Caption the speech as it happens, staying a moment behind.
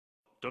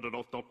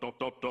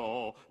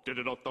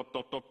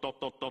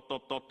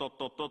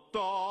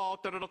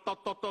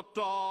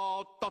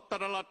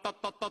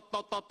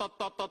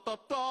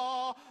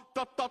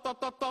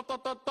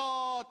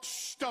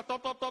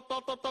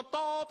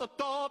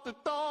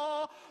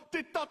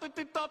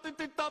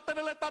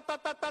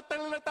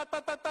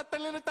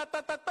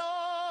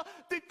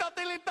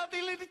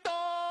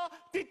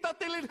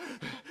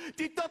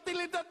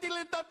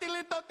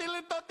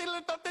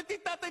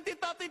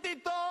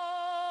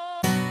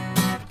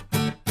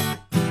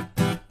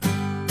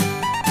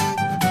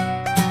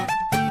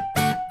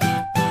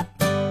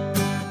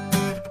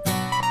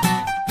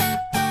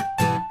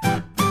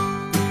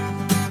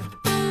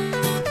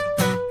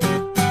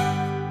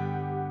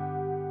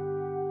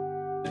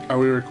Are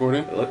we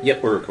recording?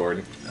 Yep, we're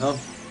recording. Oh,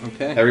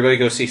 okay. Everybody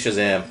go see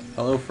Shazam.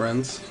 Hello,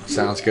 friends.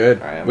 Sounds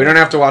good. Right, we don't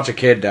have to watch a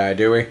kid die,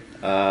 do we?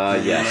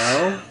 Yes.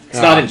 No?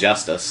 It's not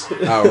Injustice.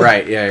 Oh,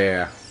 right.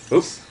 Yeah.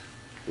 Oops.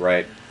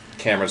 Right.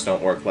 Cameras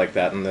don't work like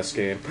that in this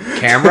game.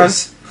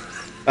 Cameras?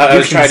 I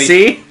was can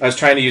see? I was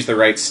trying to use the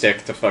right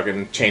stick to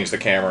fucking change the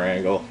camera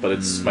angle, but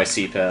it's my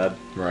C-pad.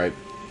 Right.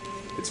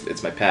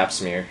 It's my pap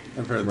smear.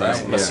 I've heard Right,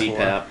 that one My yeah.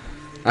 C-pap.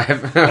 I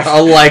have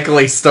a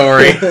likely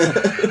story.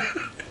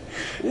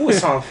 Ooh,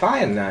 it's on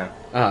fire now.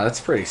 Oh, that's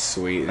pretty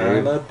sweet,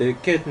 I'm dude. a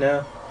big kid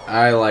now.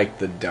 I like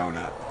the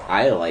donut.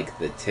 I like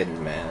the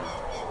Tin Man.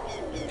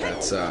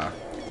 That's, Fiat!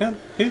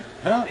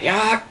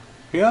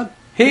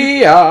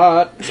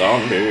 Fiat!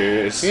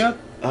 Zombies! Fiat!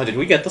 Oh, did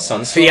we get the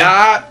sunstorm?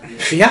 Fiat!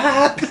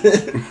 Fiat!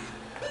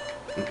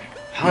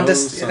 Honda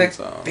Civic.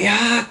 Sunstorm.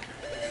 Fiat!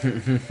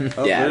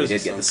 Oh, Yeah, we there's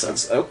did the get the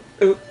sunset.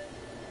 suns. Oh.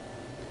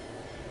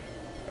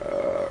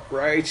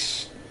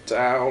 Right,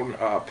 down,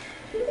 up.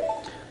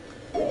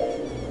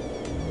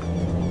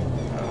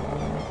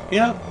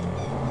 Yeah.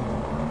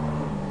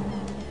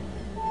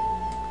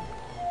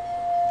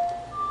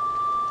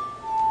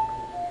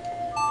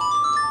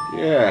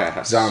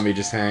 Yeah. Zombie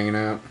just hanging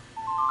out.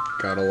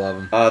 Gotta love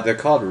him. They're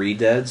called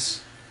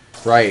Redeads.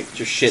 Right. Get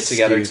your shit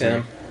together, Excuse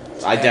Tim. me.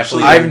 I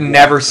definitely. I've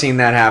never seen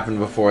that happen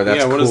before. That's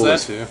Yeah, what cool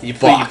does that as do? You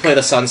fuck. play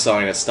the Sun Song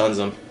and it stuns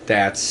them.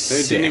 That's They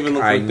sick. didn't even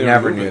look I like they were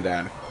never moving. knew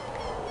that.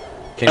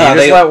 Can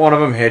you just let one of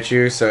them hit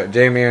you? So,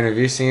 Damien, have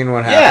you seen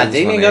what Yeah, happens?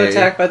 Damien when got they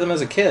attacked by them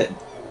as a kid.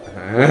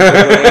 hit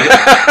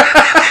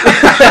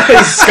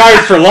He's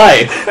scarred for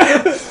life.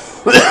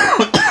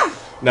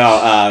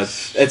 No,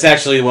 it's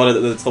actually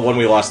it's the one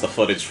we lost the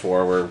footage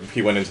for, where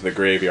he went into the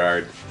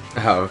graveyard.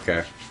 you? Oh,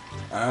 okay.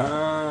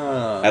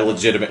 Ah. I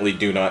legitimately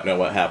do not know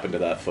what happened to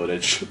that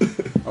footage.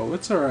 Oh,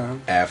 it's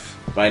around. F.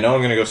 But I know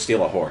I'm gonna go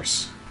steal a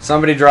horse.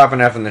 Somebody drop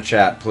an F in the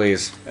chat,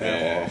 please.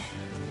 There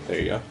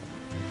you go.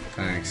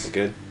 Thanks.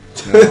 Good?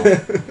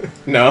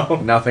 No, No?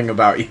 nothing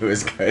about you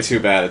is good. Too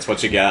bad, it's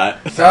what you got.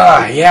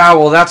 Yeah,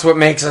 well, that's what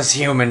makes us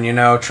human, you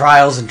know.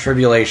 Trials and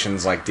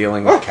tribulations, like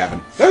dealing with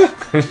Kevin.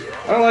 I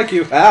don't like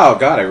you. Ow,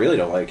 God, I really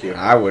don't like you.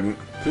 I wouldn't.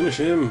 Finish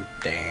him.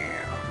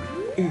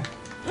 Damn.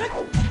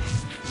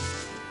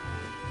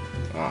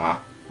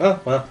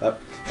 Well,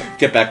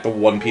 get back the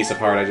one piece of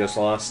heart I just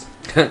lost.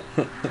 Oh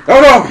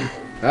no!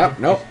 Oh,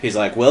 nope. He's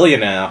like, will you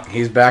now?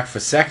 He's back for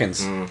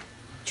seconds.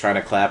 Trying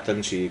to clap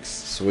them cheeks.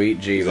 Sweet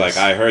Jesus. He's like,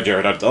 I heard you're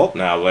an adult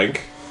now,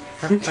 Link.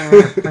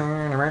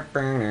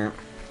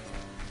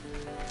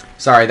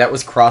 Sorry, that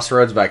was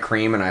Crossroads by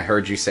Cream, and I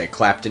heard you say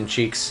Clapton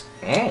cheeks.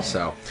 Oh.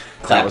 So,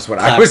 that Clap- was what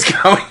clap- I was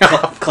going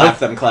off. Clap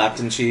them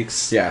Clapton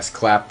cheeks. Yes,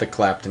 clap the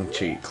Clapton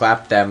cheek.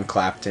 Clap them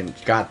Clapton.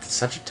 God,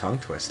 such a tongue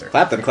twister.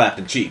 Clap them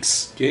Clapton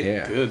cheeks. Get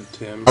Yeah. good,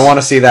 Tim. I want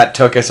to see that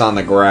Tookus on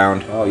the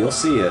ground. Oh, you'll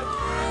see it.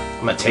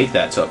 I'm gonna take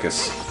that,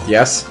 Tookus.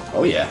 Yes?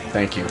 Oh, yeah.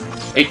 Thank you.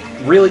 Hey,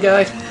 really,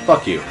 guy?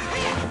 Fuck you.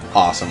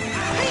 Awesome.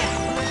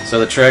 So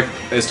the trick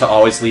is to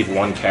always leave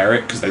one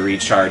carrot, because they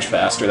recharge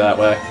faster that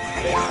way.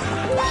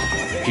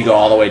 If you go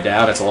all the way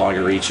down, it's a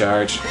longer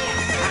recharge.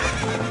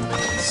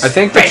 I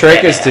think the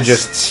trick is to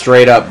just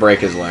straight up break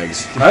his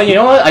legs. Oh, you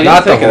know what? I didn't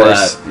Not the think of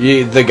horse.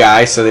 that. The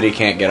guy, so that he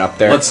can't get up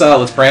there. Let's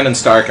Brandon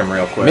Stark him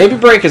real quick. Maybe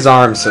break his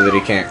arms so that he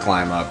can't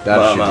climb up.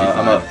 That should be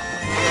fine.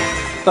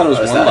 I thought it was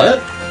Is one that leg.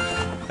 it?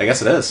 I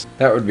guess it is.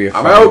 That would be a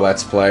I'm funny out.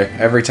 Let's Play.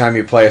 Every time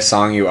you play a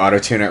song, you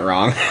auto-tune it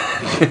wrong.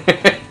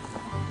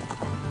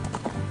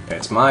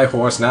 It's my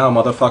horse now,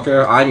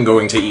 motherfucker. I'm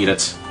going to eat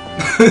it.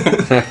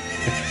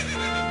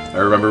 I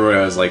remember when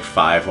I was like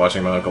 5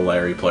 watching my Uncle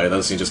Larry play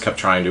this, he just kept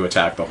trying to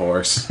attack the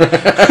horse.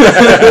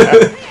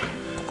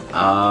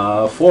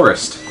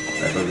 Forest,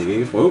 I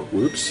believe.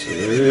 Whoops.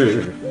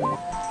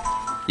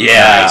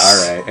 Yeah,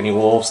 alright. Any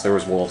wolves? There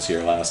was wolves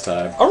here last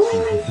time.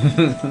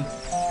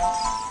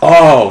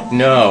 Oh,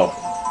 no.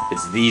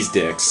 It's these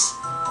dicks.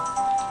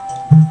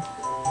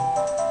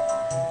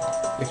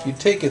 If you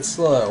take it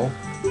slow.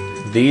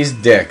 These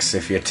dicks,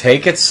 if you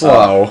take it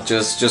slow,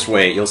 Just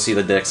wait, you'll see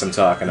the dicks I'm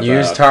talking about.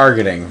 use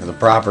targeting for the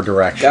proper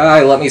direction.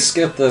 Guy, let me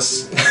skip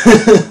this.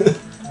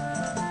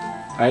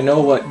 I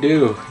know what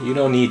do. You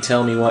don't need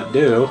tell me what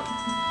do.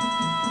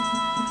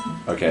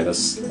 Okay,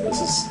 this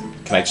is...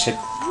 Can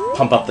I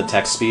pump up the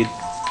text speed?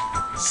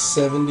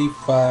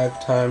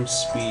 75 times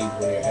speed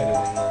when you're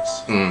editing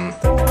this.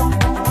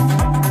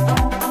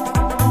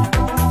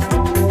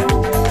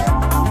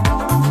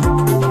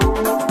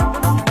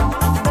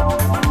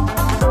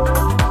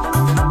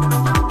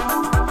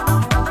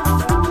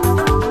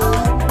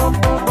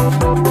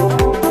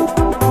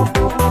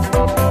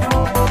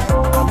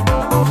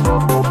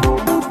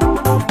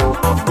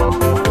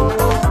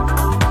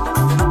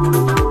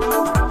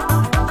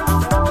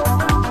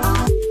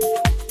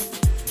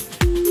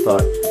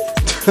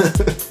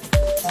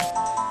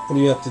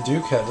 have to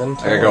do, Kevin?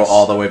 I gotta go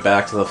all the way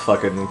back to the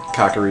fucking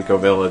Kakariko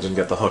village and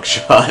get the hook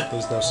shot.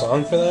 There's no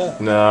song for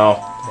that? No.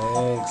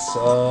 Thanks,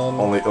 son.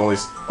 Only,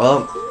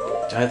 well,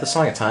 do I have the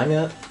Song of Time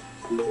yet?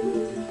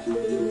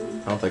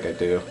 I don't think I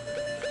do.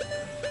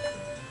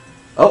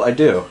 Oh, I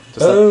do.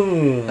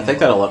 I think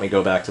that'll let me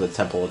go back to the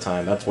Temple of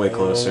Time. That's way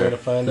closer. Way to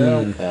find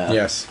out.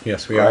 Yeah.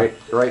 Yes, we are.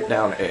 Right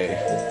down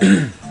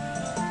A.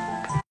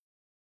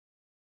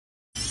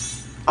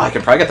 I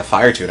can probably get the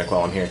fire tunic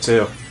while I'm here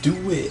too. Do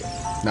it.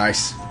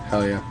 Nice.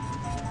 Hell yeah.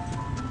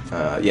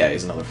 Yeah,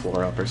 he's another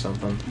floor up or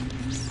something.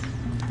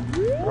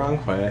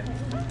 Wrong way.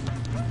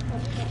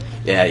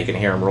 Yeah, you can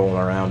hear him rolling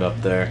around up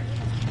there.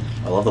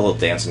 I love the little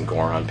dancing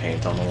Goron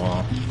paint on the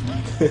wall.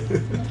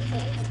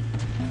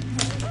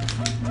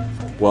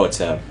 Whoa,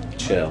 Tim.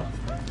 Chill.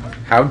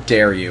 How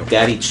dare you?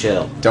 Daddy,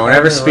 chill. Don't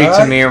ever speak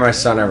to me or my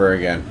son ever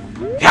again.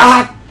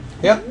 God!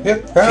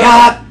 Yep.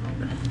 God!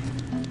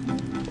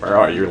 Where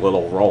are you,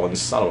 little rolling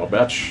son of a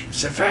bitch?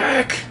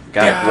 Civic!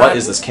 God, what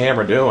is this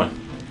camera doing?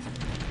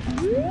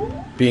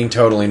 Being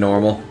totally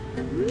normal.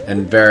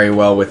 And very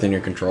well within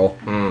your control.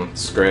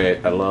 It's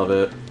great. I love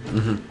it.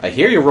 I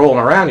hear you rolling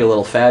around, you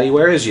little fatty.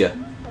 Where is you?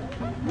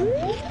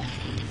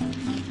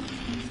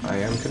 I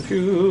am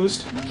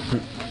confused.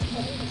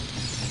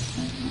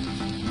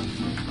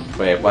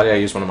 Wait, why did I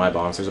use one of my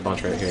bombs? There's a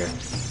bunch right here.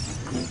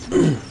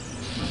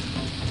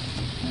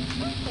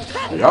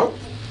 Yo.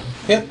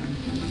 Yep.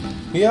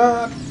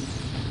 Yeah.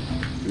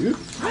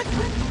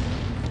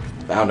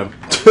 Found him.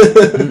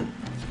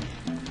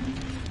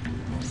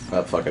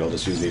 Oh, fuck it. I'll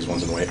just use these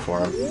ones and wait for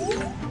him.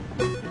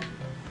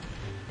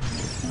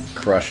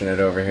 Crushing it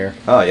over here.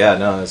 Oh, yeah,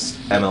 no, it's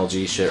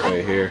MLG shit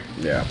right here.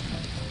 Yeah.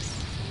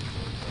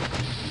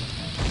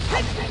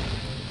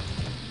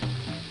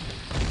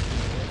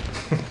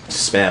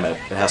 Spam it.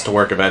 It has to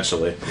work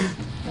eventually.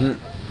 Come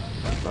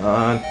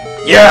on.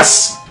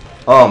 Yes!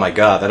 Oh my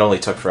god, that only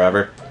took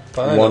forever.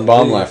 Fine. One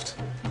bomb left.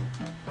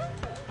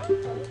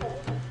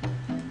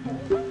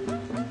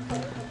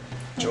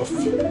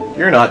 Joff.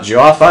 You're not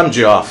Joff, I'm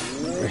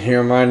Joff.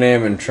 Hear my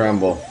name and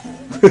tremble.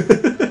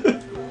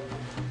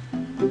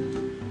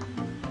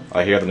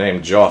 I hear the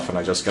name Joff and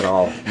I just get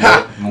all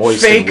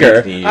moist Faker!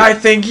 and weak-kneed. I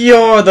think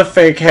you're the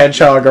fake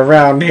hedgehog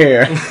around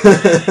here.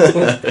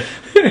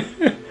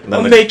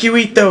 I'll make you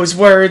eat those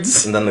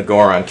words. And then the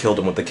Goron killed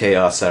him with the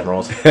Chaos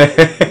Emerald.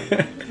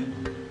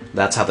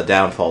 That's how the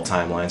Downfall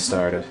timeline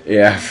started.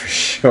 Yeah, for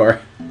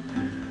sure.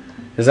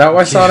 Is that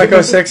why Sonic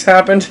 06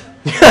 happened?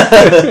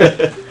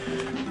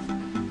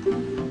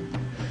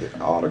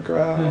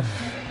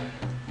 Autograph.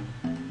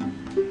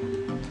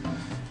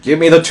 Give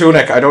me the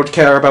tunic. I don't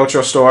care about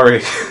your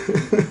story.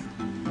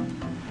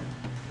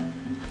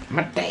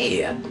 My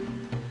dad.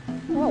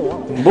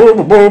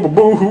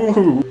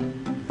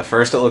 At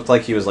first it looked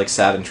like he was like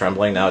sad and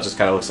trembling. Now it just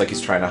kind of looks like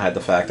he's trying to hide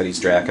the fact that he's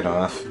jacking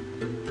off.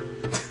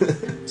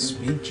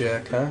 Speed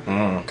jack, huh?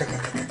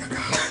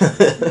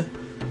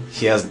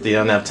 He doesn't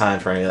have time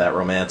for any of that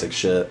romantic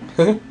shit.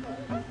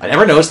 I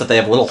never noticed that they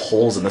have little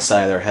holes in the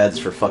side of their heads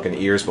for fucking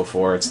ears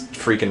before. It's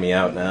freaking me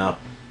out now.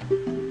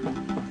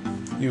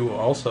 You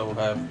also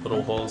have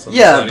little holes in the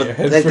Yeah, side of your but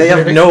head they for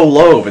have ears. no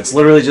lobe. It's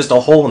literally just a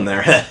hole in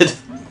their head.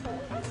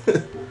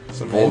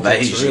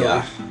 Semantics, really.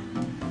 Volvagia.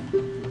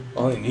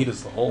 All you need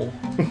is the hole.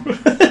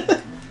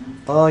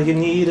 All you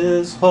need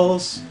is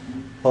holes.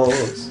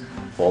 Holes.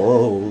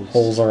 Holes.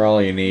 Holes are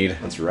all you need.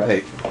 That's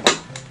right.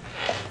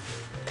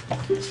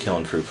 He's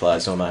killing fruit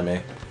flies, don't mind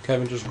me.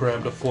 Kevin just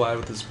grabbed a fly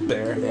with his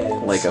bare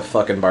hands. Like a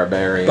fucking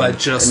barbarian. But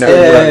just No,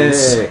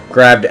 Hey!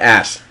 Grabbed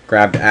at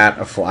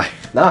a fly.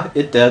 Nah,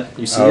 it dead.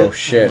 You see Oh it?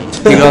 shit.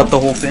 you got the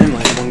whole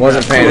family.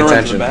 Wasn't paying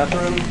attention.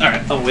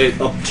 Alright, I'll wait.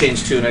 I'll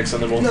change tunics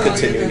and then we'll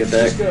continue and get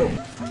back.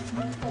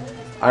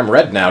 I'm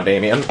red now,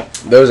 Damien.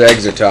 Those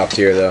eggs are top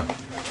tier though.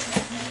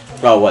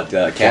 Oh, what?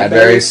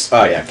 Cadbury's?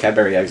 Oh, yeah.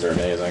 Cadbury eggs are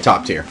amazing.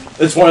 Top tier.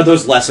 It's one of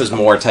those less is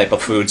more type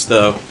of foods,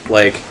 though.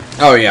 Like,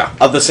 Oh yeah.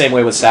 of the same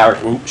way with sour...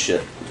 Oop,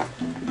 shit.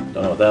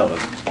 Don't know what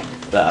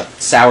that was.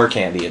 Sour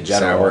candy in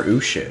general. Sour ooh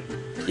shit.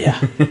 Yeah.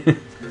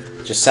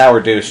 Just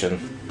sour douching.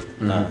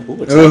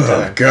 What's Oh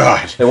that?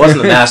 god. It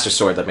wasn't the Master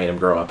Sword that made him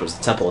grow up. It was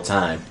the Temple of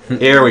Time.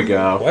 Here we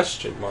go.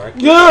 Question mark.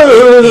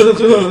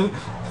 Oh,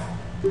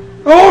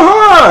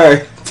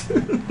 hi!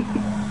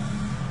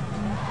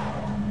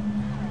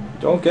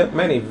 Don't get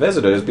many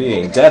visitors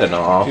being dead and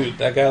all. Dude,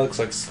 that guy looks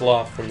like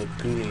Sloth from the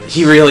Goonies.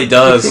 He really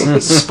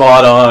does.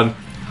 Spot on.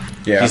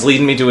 Yeah. He's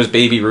leading me to his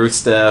Baby Ruth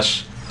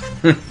stash.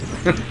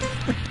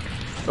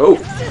 Oh,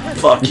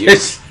 fuck you.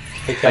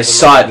 I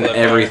saw it in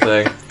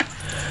everything.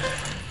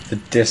 The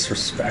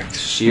disrespect.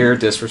 Sheer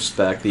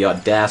disrespect, the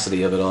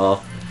audacity of it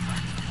all.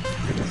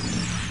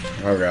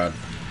 Oh god.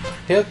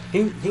 Yep,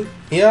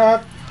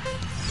 yeah.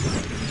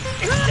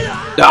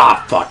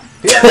 Ah, fuck.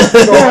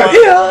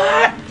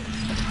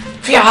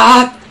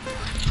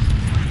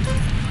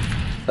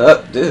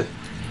 Dude.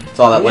 That's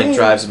all that Link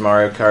drives in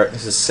Mario Kart.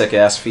 This is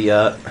sick-ass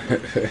Fiat.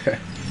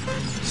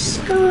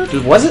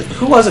 Dude,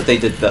 who was it they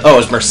did the... Oh, it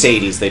was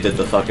Mercedes they did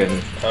the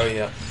fucking Oh,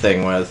 yeah.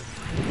 thing with.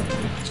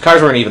 These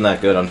cars weren't even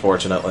that good,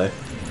 unfortunately.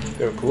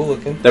 They were cool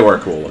looking. They were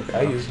cool looking.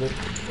 I used it.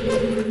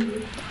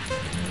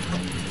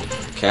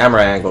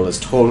 Camera angle is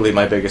totally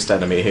my biggest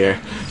enemy here.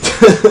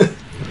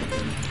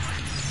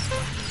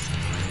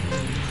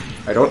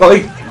 I don't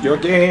like your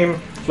game,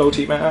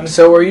 floaty man.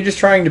 So, are you just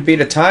trying to beat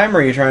a time,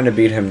 or are you trying to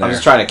beat him there? I'm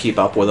just trying to keep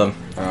up with him.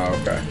 Oh,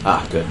 okay.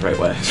 Ah, good, right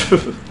way.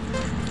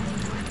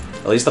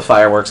 At least the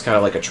fireworks kind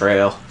of like a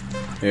trail.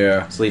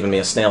 Yeah. It's leaving me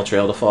a snail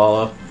trail to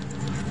follow.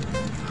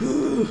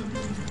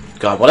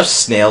 God, what if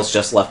snails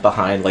just left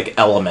behind, like,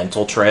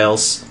 elemental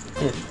trails?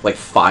 Like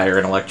fire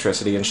and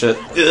electricity and shit.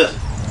 Ugh.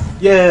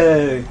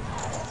 Yay!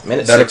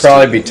 Minute That'd 16.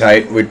 probably be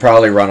tight. We'd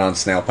probably run on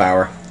snail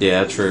power.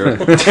 Yeah, true.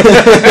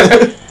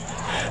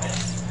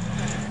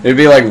 It'd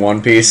be like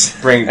One Piece.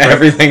 Bring-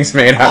 Everything's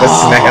made out of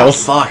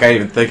snails. Fuck, I didn't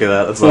even think of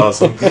that. That's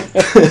awesome.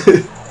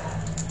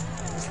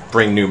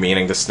 Bring new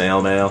meaning to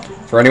snail mail.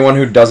 For anyone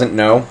who doesn't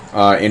know,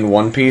 in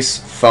One Piece,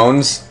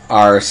 phones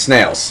are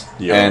snails.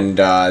 Yeah.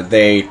 And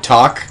they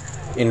talk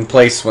in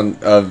place when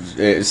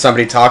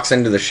somebody talks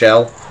into the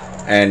shell,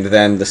 and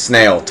then the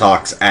snail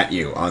talks at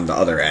you on the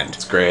other end.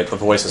 It's great. The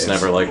voice is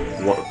never like...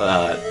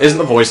 isn't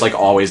the voice like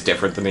always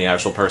different than the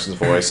actual person's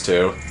voice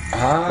too?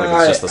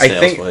 Like it's just the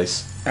snail's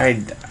voice.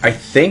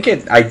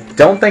 I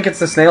don't think it's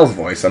the snail's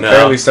voice. I'm No.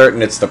 fairly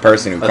certain it's the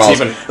person who calls,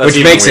 that's which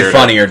even makes weirder. it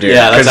funnier, dude.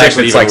 Yeah, that's because if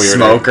actually it's even like weirder.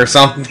 smoke or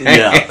something,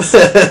 Yeah. it's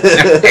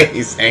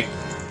amazing.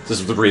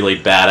 Just a really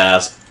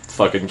badass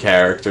fucking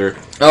character.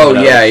 Oh, Coming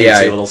out yeah, of a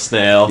yeah. cutesy little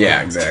snail.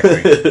 Yeah,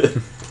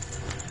 exactly.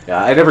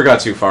 Yeah, I never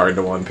got too far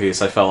into One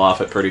Piece. I fell off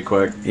it pretty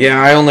quick.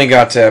 Yeah, I only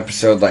got to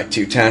episode like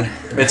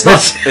 210. It's not.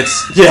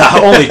 It's yeah,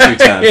 only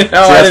 210. You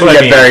know, I didn't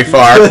get very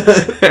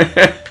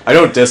far. I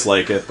don't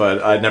dislike it,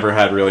 but I never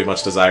had really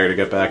much desire to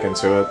get back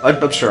into it.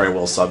 I'm sure I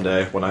will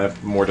someday when I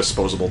have more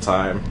disposable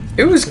time.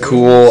 It was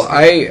cool.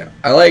 I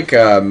like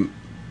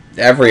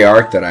every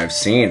arc that I've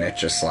seen. It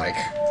just like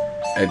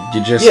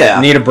you just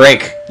need a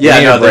break. Yeah,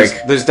 you need no, a break.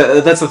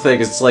 that's the thing.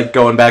 It's like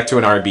going back to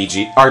an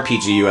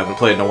RPG you haven't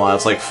played in a while.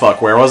 It's like,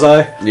 fuck, where was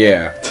I?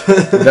 Yeah,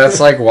 that's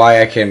like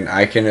why I can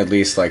at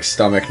least like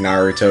stomach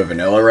Naruto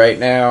vanilla right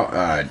now.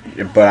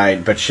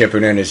 But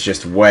Shippuden is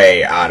just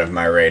way out of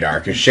my radar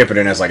because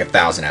Shippuden has like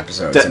 1,000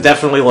 episodes.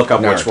 Definitely look up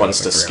which Naruto's ones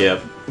to like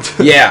skip.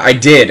 Yeah, I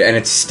did, and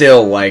it's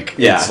still like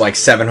Yeah. it's like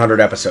 700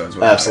 episodes.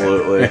 without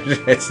Absolutely.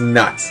 it. It's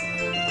nuts.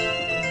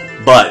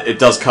 But it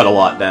does cut a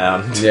lot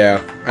down.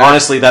 Yeah,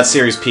 Honestly, that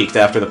series peaked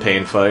after the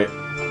pain fight.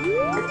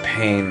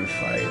 pain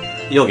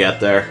fight. You'll get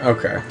there.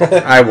 Okay,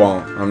 I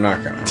won't. I'm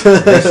not gonna.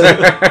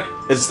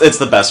 It's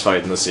the best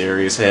fight in the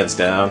series, hands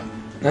down.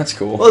 That's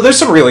cool. Well, there's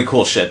some really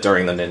cool shit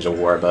during the Ninja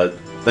War, but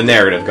the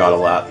narrative got a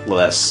lot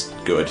less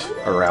good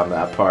around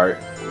that part.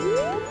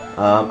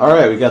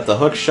 Alright, we got the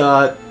hook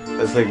shot.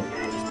 I think...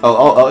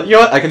 Oh, you know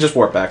what? I can just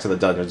warp back to the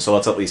dungeon, so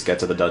let's at least get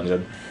to the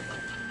dungeon.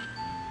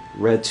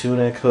 Red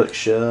tunic, hook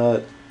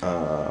shot.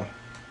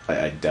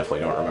 I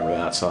definitely don't remember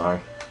that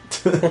song.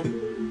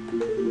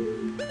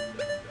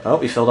 Oh,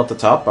 we filled up the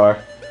top bar.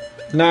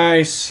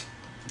 Nice.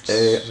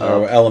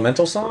 So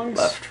elemental songs?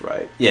 Left,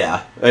 right.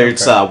 Yeah,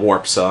 it's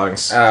warp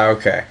songs.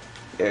 Okay.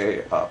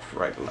 A, up,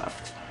 right,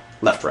 left.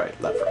 Left, right,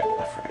 left, right,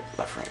 left, right,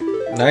 left, right.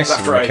 Nice.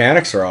 Left, The right.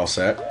 mechanics are all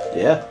set.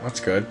 Yeah. That's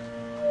good.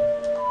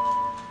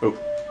 Oh.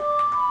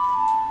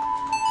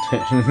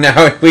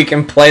 Now we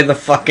can play the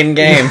fucking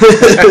game.